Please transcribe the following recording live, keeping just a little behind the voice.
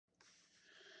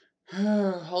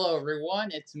Hello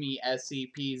everyone, it's me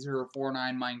SCP-049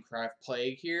 Minecraft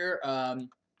Plague here.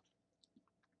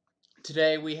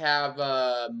 Today we have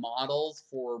models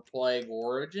for Plague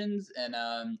Origins,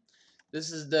 and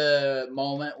this is the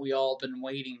moment we all been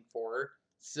waiting for.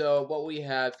 So what we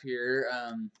have here,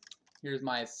 here's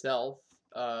myself.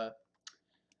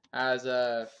 As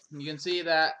you can see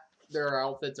that their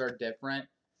outfits are different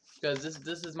because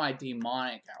this is my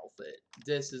demonic outfit.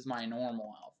 This is my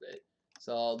normal outfit.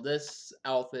 So this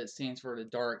outfit stands for the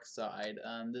dark side.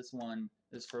 This one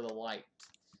is for the light.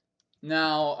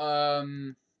 Now,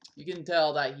 you can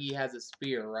tell that he has a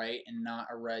spear, right, and not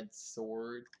a red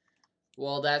sword.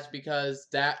 Well, that's because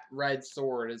that red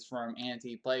sword is from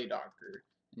Anti-Plague Doctor.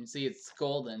 You see, it's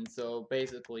golden. So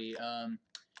basically,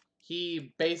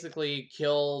 he basically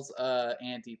kills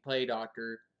Anti-Plague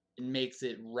Doctor and makes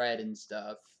it red and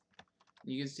stuff.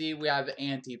 You can see we have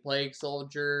Anti-Plague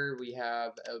Soldier, we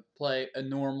have a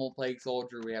normal Plague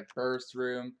Soldier, we have Burst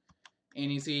Room,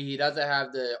 and you see he doesn't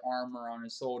have the armor on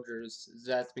his soldiers.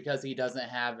 That's because he doesn't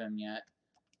have him yet.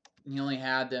 He only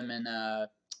had them in,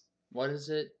 what is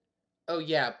it? Oh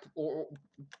yeah,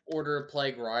 Order of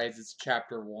Plague Rises,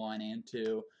 Chapter 1 and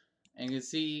 2. And you can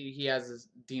see he has this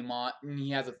demon.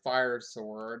 He has a fire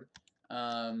sword,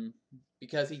 um,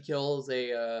 because he kills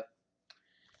a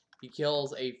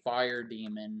fire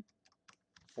demon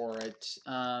for it.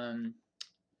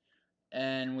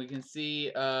 And we can see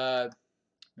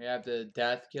we have the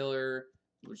Death Killer,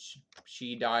 which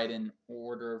she died in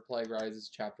Order of Plague Rises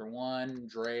Chapter 1.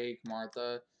 Drake,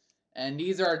 Martha, and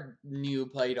these are new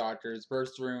Plague Doctors.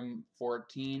 Burst Room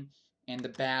 14 and the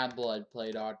Bad Blood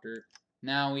Plague Doctor.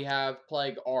 Now we have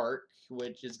Plague Arc,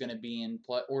 which is going to be in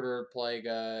Order of Plague,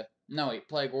 no wait,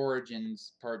 Plague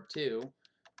Origins Part 2.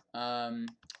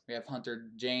 We have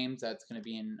Hunter James, that's going to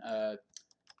be in,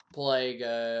 Plague,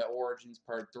 Origins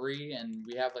Part 3, and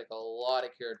we have, like, a lot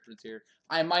of characters here.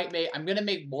 I'm gonna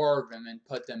make more of them and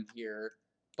put them here,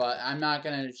 but I'm not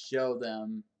gonna show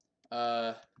them,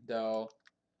 though,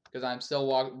 because I'm still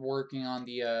working on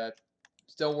the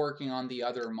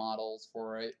other models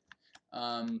for it.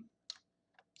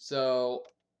 So,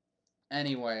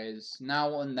 anyways,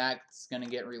 now when that's gonna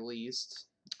get released,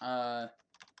 I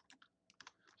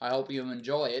hope you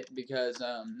enjoy it, because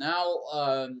now,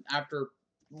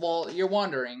 well, you're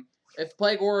wondering if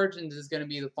Plague Origins is going to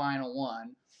be the final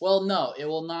one. Well, no, it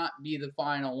will not be the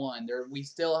final one. We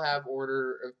still have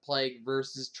Order of Plague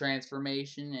versus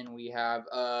Transformation, and I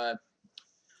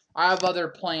have other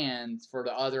plans for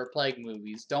the other Plague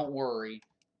movies. Don't worry,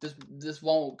 this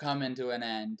won't come into an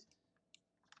end.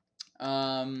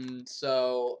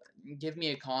 So give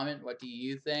me a comment. What do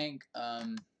you think?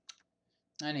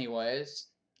 Anyways,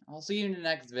 I'll see you in the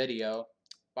next video.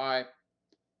 Bye.